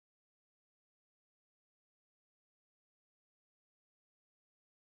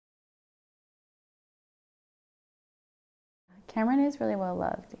Cameron is really well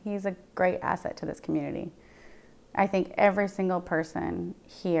loved. He's a great asset to this community. I think every single person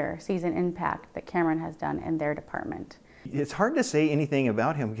here sees an impact that Cameron has done in their department. It's hard to say anything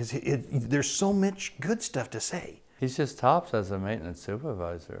about him because there's so much good stuff to say. He's just tops as a maintenance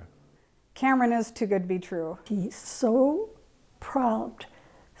supervisor. Cameron is too good to be true. He's so prompt,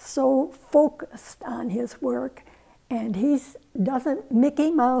 so focused on his work, and he doesn't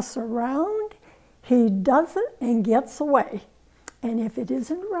Mickey Mouse around. He does it and gets away. And if it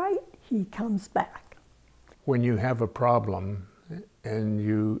isn't right, he comes back. When you have a problem and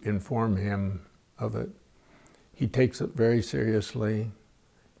you inform him of it, he takes it very seriously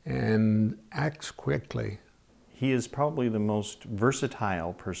and acts quickly. He is probably the most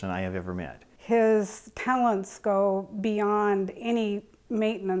versatile person I have ever met. His talents go beyond any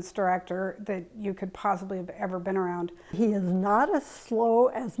maintenance director that you could possibly have ever been around. He is not as slow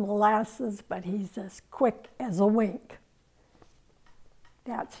as molasses, but he's as quick as a wink.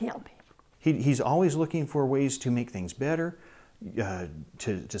 That's him. He's always looking for ways to make things better,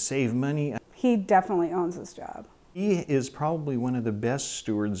 to save money. He definitely owns his job. He is probably one of the best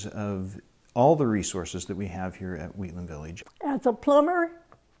stewards of all the resources that we have here at Wheatland Village. As a plumber,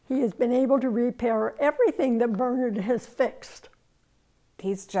 he has been able to repair everything that Bernard has fixed.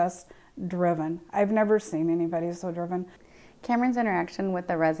 He's just driven. I've never seen anybody so driven. Cameron's interaction with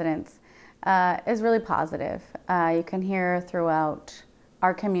the residents is really positive. You can hear throughout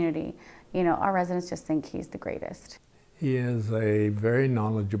our community, you know, our residents just think he's the greatest. He is a very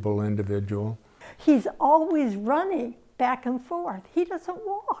knowledgeable individual. He's always running back and forth. He doesn't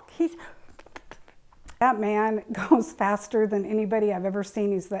walk. That man goes faster than anybody I've ever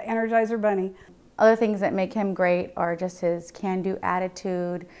seen. He's the Energizer Bunny. Other things that make him great are just his can-do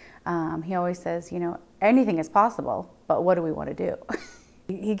attitude. He always says, you know, anything is possible, but what do we want to do?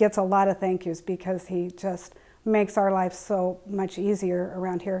 He gets a lot of thank yous because he just makes our life so much easier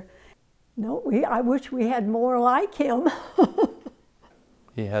around here. No, I wish we had more like him.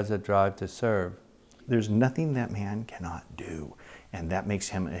 He has a drive to serve. There's nothing that man cannot do, and that makes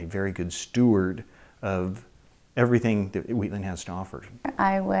him a very good steward of everything that Wheatland has to offer.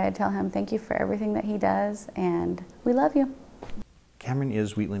 I would tell him thank you for everything that he does, and we love you. Cameron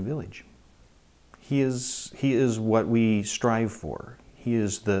is Wheatland Village. He is what we strive for. He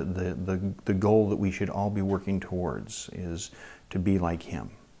is the goal that we should all be working towards, is to be like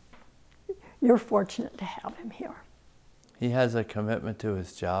him. You're fortunate to have him here. He has a commitment to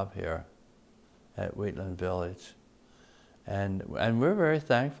his job here at Wheatland Village. And we're very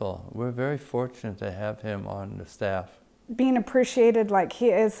thankful. We're very fortunate to have him on the staff. Being appreciated like he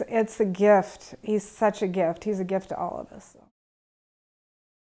is, it's a gift. He's such a gift. He's a gift to all of us. So.